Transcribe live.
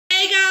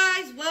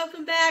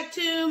welcome back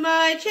to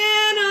my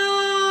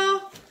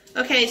channel.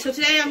 Okay, so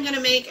today I'm going to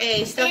make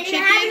a stuffed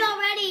chicken. And if you haven't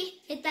already,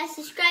 hit that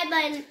subscribe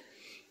button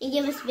and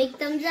give us a big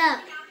thumbs up.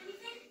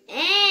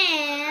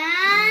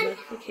 And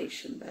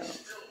Notification bell.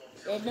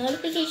 The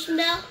notification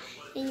bell.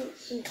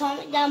 And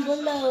comment down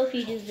below if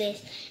you do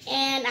this.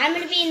 And I'm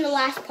going to be in the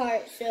last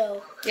part,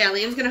 so. Yeah,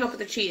 Liam's going to help with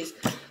the cheese.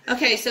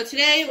 Okay, so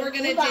today we're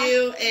going to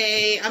do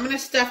I'm going to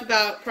stuff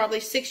about probably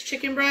 6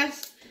 chicken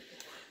breasts.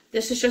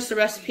 This is just a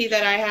recipe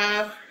that I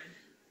have.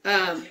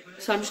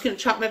 So I'm just going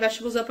to chop my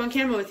vegetables up on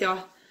camera with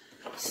y'all.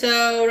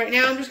 So right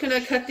now I'm just going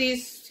to cut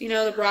these,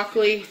 the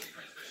broccoli.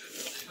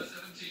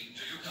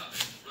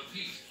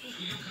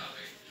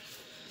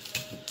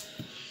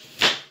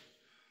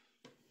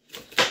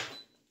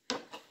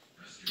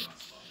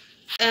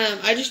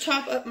 I just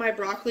chop up my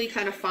broccoli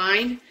kind of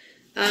fine.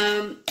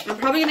 I'm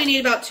probably going to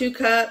need about 2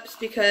 cups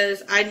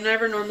because I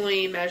never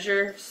normally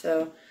measure.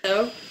 So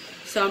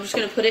I'm just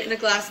going to put it in a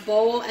glass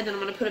bowl, and then I'm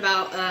going to put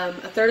about a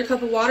 1/3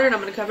 cup of water, and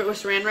I'm going to cover it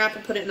with saran wrap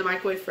and put it in the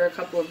microwave for a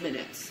couple of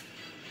minutes.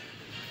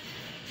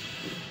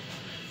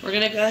 We're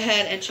going to go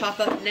ahead and chop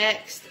up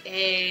next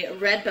a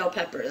red bell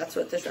pepper. That's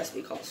what this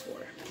recipe calls for.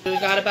 We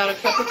got about a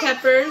cup of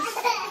peppers.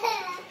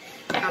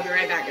 I'll be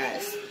right back,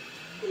 guys.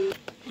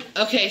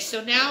 Okay,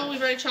 so now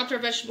we've already chopped our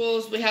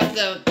vegetables. We have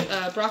the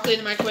broccoli in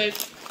the microwave.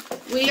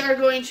 We are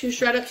going to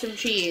shred up some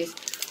cheese.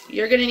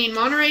 You're going to need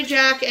Monterey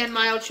Jack and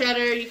mild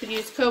cheddar. You can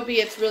use Kobe.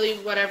 It's really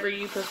whatever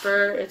you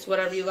prefer. It's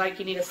whatever you like.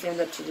 You need to stand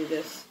up to do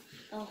this.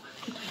 Oh.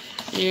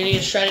 You need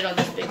to shred it on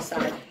this big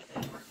side.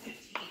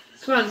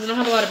 Come on, we don't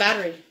have a lot of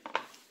battery.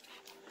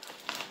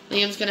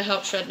 Liam's going to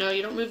help shred. No,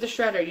 you don't move the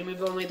shredder. You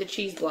move only the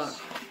cheese block.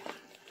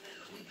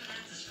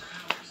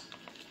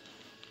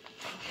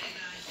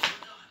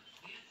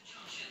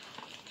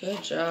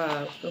 Good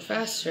job. Go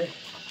faster.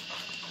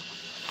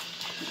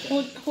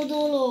 Hold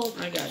on.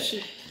 I got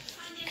it.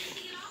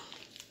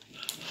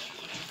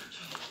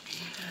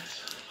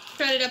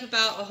 Shredded up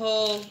about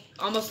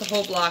almost a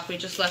whole block. We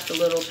just left a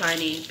little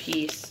tiny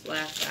piece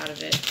left out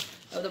of it,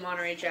 of the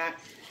Monterey Jack.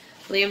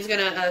 Liam's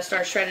gonna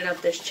start shredding up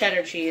this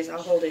cheddar cheese.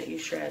 I'll hold it, you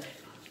shred.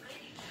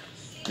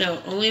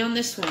 No, only on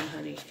this one,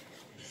 honey.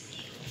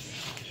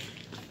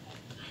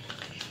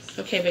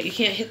 Okay, but you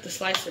can't hit the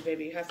slicer,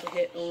 baby. You have to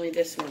hit only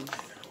this one.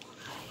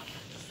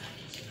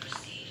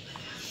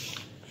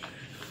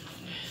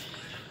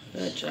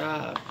 Good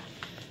job.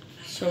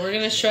 So we're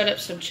going to shred up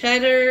some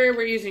cheddar.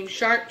 We're using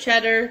sharp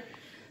cheddar.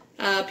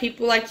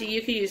 People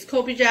you can use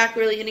Colby Jack,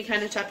 really any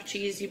kind of type of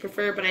cheese you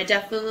prefer, but I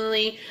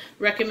definitely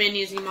recommend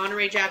using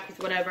Monterey Jack with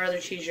whatever other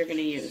cheese you're going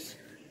to use.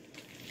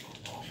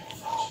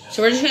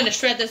 So we're just going to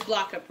shred this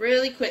block up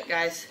really quick,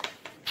 guys.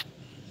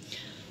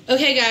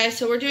 Okay, guys,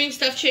 so we're doing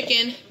stuffed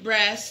chicken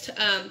breast.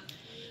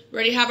 We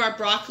already have our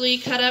broccoli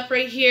cut up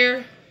right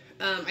here.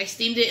 I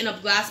steamed it in a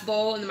glass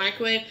bowl in the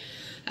microwave.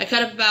 I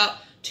cut up about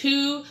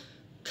 2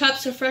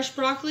 cups of fresh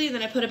broccoli,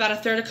 then I put about a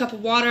 1/3 cup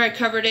of water. I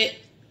covered it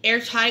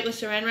airtight with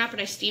saran wrap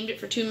and I steamed it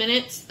for 2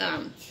 minutes.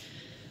 I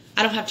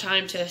don't have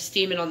time to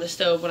steam it on the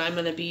stove when I'm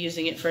going to be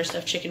using it for a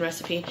stuffed chicken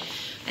recipe.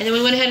 And then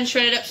we went ahead and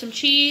shredded up some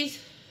cheese,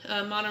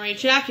 Monterey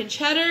Jack and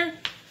cheddar,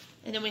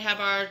 and then we have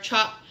our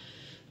chopped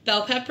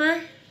bell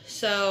pepper.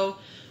 So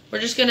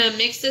we're just going to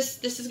mix this.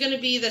 This is going to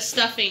be the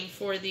stuffing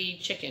for the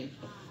chicken.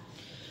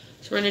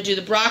 So we're going to do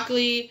the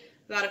broccoli,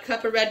 about a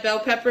cup of red bell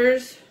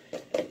peppers.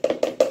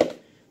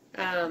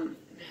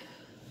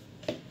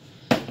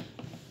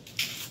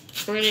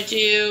 We're going to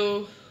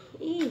do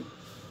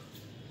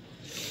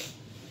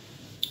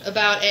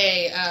about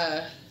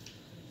a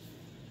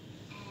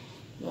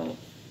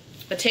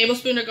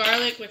tablespoon of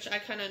garlic, which I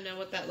kind of know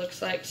what that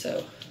looks like,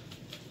 so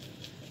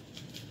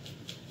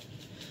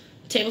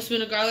a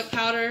tablespoon of garlic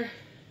powder,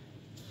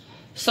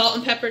 salt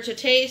and pepper to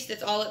taste.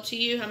 It's all up to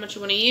you how much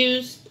you want to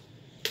use.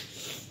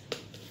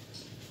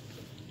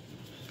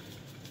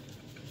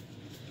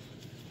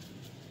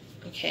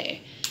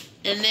 Okay,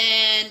 and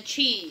then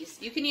cheese.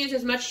 You can use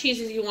as much cheese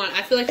as you want.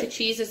 I feel like the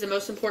cheese is the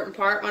most important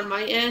part on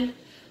my end.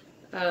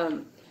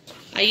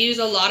 I use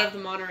a lot of the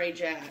Monterey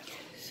Jack,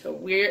 so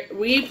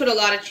we put a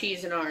lot of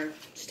cheese in our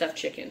stuffed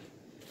chicken.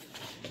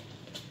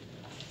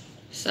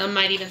 Some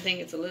might even think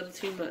it's a little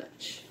too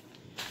much.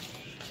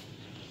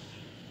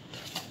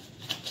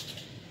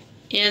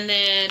 And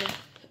then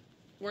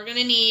we're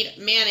gonna need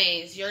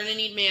mayonnaise. You're gonna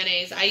need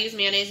mayonnaise. I use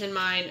mayonnaise in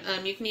mine.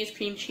 You can use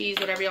cream cheese,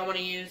 whatever y'all want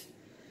to use.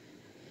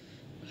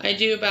 I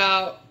do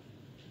about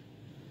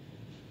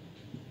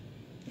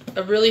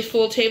a really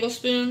full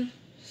tablespoon,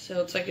 so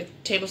it's like a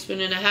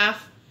tablespoon and a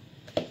half.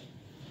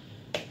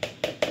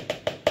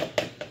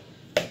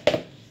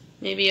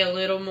 Maybe a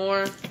little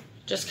more,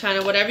 just kind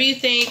of whatever you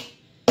think,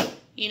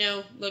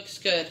 looks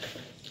good.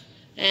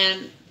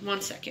 And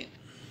 1 second.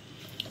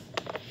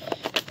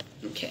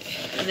 Okay,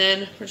 and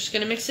then we're just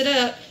going to mix it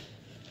up.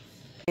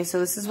 Okay, so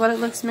this is what it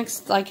looks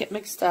mixed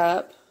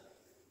up.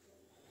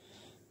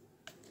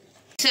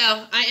 So,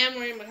 I am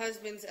wearing my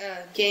husband's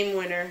game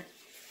winner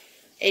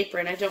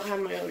apron. I don't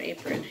have my own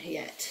apron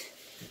yet.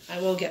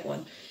 I will get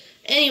one.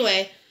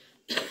 Anyway,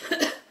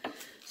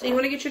 So you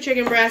want to get your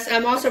chicken breast.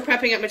 I'm also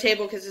prepping up my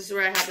table because this is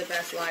where I have the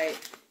best light.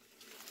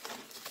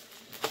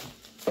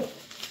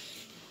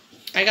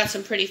 I got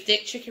some pretty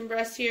thick chicken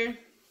breasts here.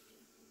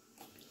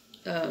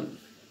 You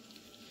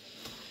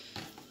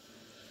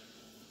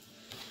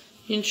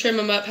can trim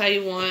them up how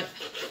you want.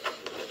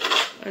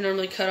 I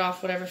normally cut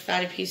off whatever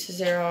fatty pieces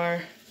there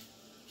are.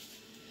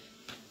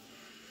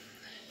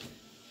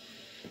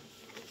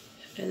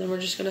 And then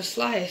we're just going to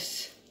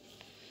slice.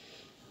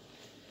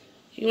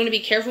 You want to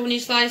be careful when you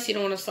slice. You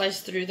don't want to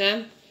slice through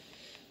them.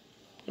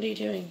 What are you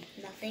doing?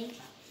 Nothing.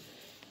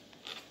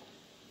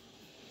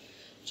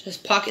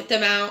 Just pocket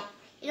them out.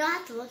 You don't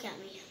have to look at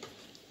me.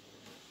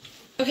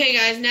 Okay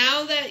guys,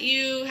 now that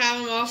you have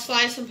them all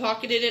sliced and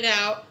pocketed it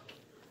out,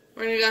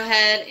 we're going to go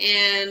ahead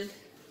and,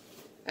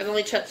 I've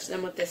only touched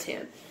them with this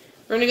hand.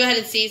 We're going to go ahead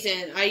and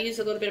season. I use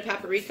a little bit of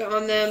paprika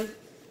on them.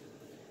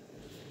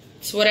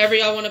 It's whatever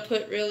y'all want to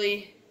put,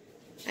 really.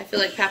 I feel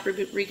like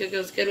paprika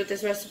goes good with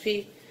this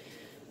recipe.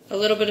 A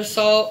little bit of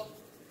salt.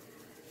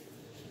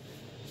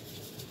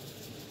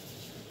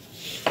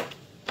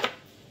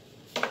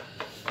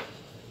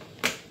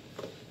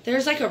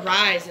 There's like a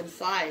rise in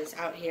flies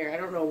out here. I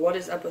don't know what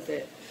is up with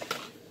it.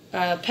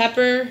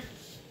 Pepper.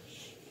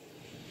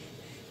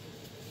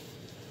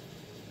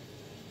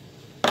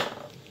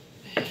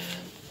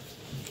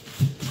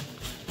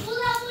 Pull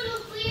that little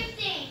clear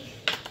thing.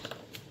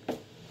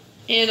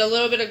 And a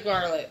little bit of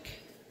garlic.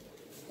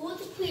 Hold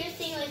the clear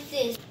thing like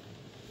this.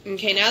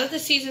 Okay, now that the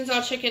season's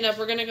all chickened up,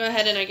 we're going to go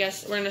ahead and I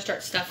guess we're going to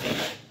start stuffing.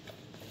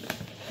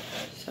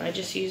 So I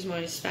just use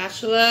my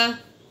spatula.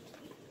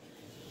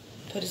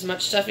 Put as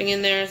much stuffing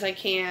in there as I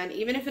can.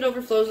 Even if it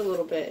overflows a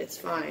little bit, it's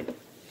fine.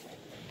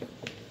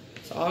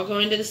 It's all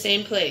going to the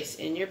same place,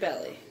 in your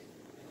belly.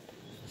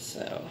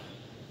 So.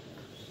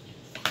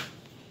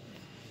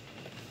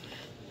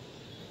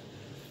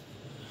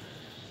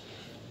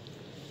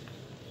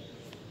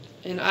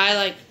 And I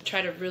like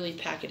try to really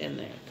pack it in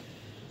there.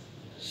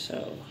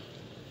 So.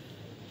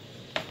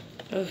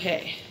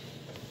 Okay.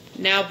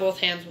 Now both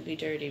hands will be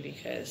dirty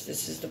because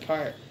this is the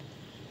part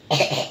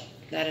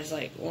that is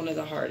like one of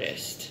the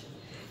hardest.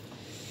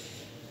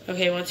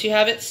 Okay, once you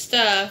have it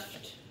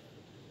stuffed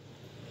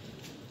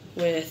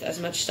with as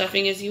much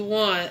stuffing as you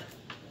want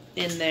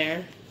in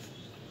there,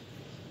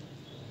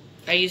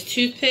 I use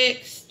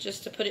toothpicks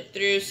just to put it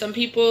through. Some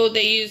people,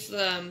 they use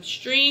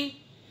string.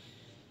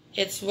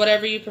 It's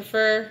whatever you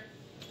prefer.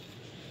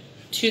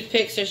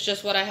 Toothpicks is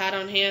just what I had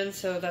on hand,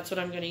 so that's what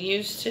I'm going to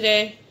use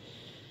today.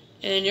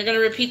 And you're going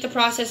to repeat the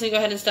process and go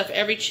ahead and stuff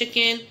every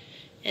chicken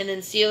and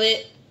then seal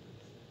it.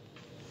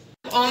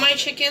 All my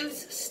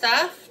chickens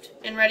stuffed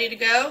and ready to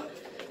go.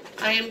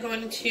 I am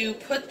going to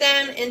put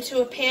them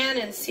into a pan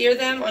and sear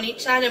them on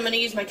each side. I'm going to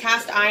use my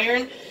cast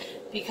iron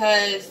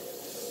because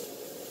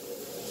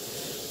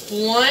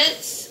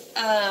once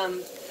I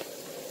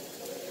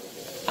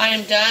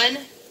am done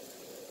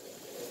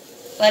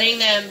letting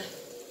them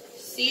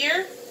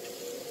sear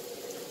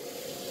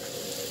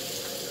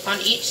on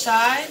each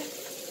side,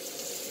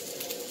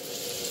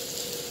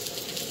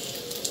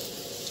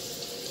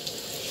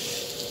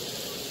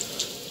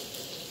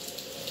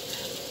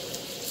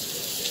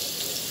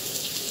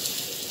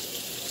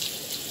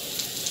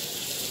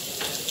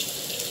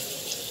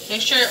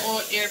 make sure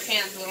your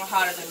pan's a little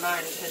hotter than mine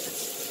because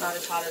it's not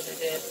as hot as it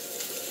did.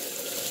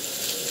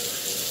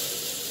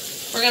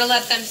 We're going to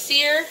let them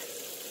sear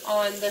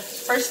on the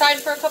first side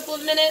for a couple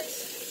of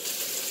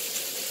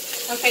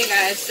minutes. Okay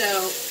guys, so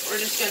we're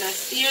just going to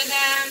sear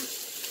them.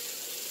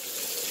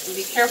 And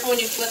be careful when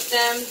you flip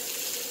them.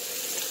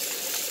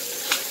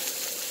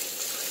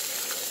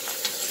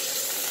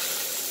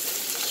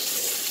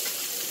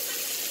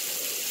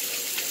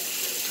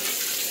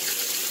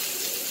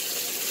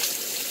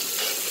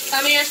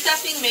 Some of your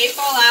stuffing may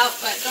fall out,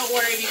 but don't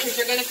worry because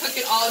you're going to cook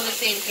it all in the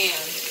same pan.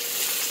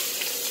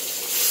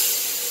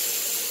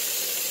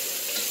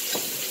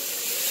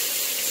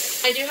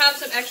 I do have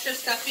some extra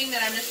stuffing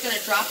that I'm just going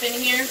to drop in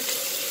here.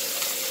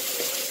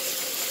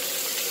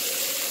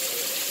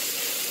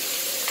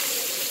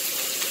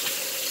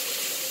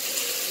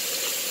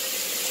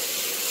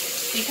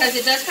 Because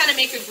it does kind of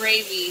make a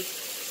gravy.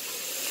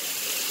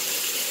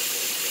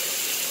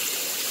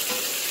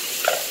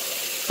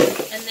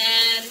 And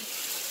then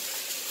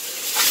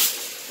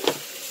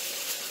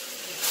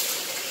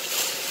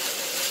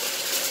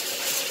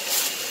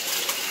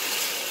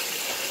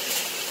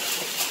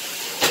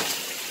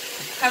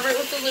cover it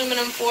with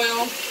aluminum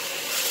foil.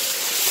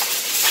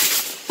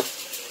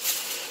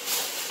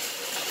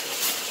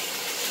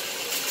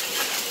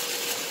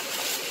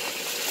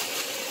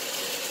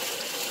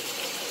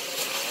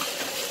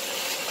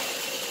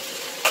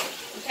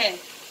 Okay.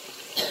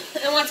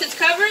 And once it's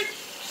covered,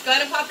 just go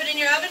ahead and pop it in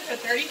your oven for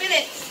 30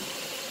 minutes.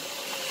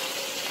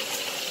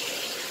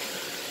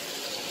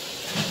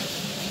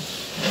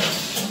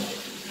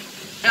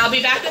 And I'll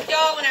be back with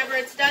y'all whenever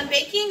it's done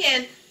baking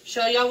and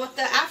show y'all what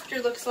the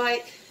after looks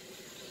like.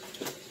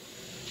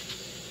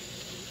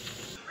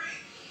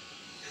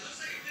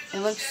 It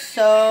looks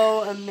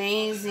so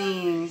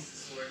amazing.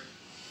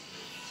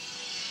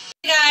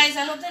 Hey guys,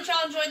 I hope that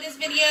y'all enjoyed this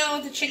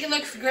video. The chicken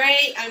looks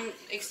great. I'm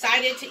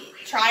excited to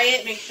try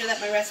it, make sure that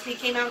my recipe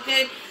came out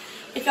good.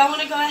 If y'all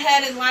want to go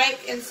ahead and like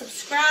and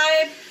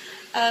subscribe,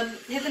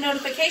 hit the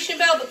notification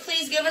bell, but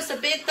please give us a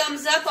big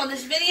thumbs up on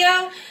this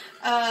video.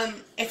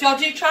 If y'all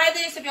do try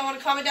this, if y'all want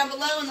to comment down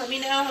below and let me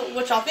know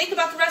what y'all think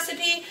about the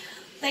recipe.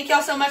 Thank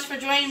y'all so much for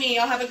joining me.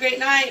 Y'all have a great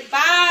night.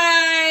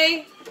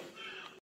 Bye!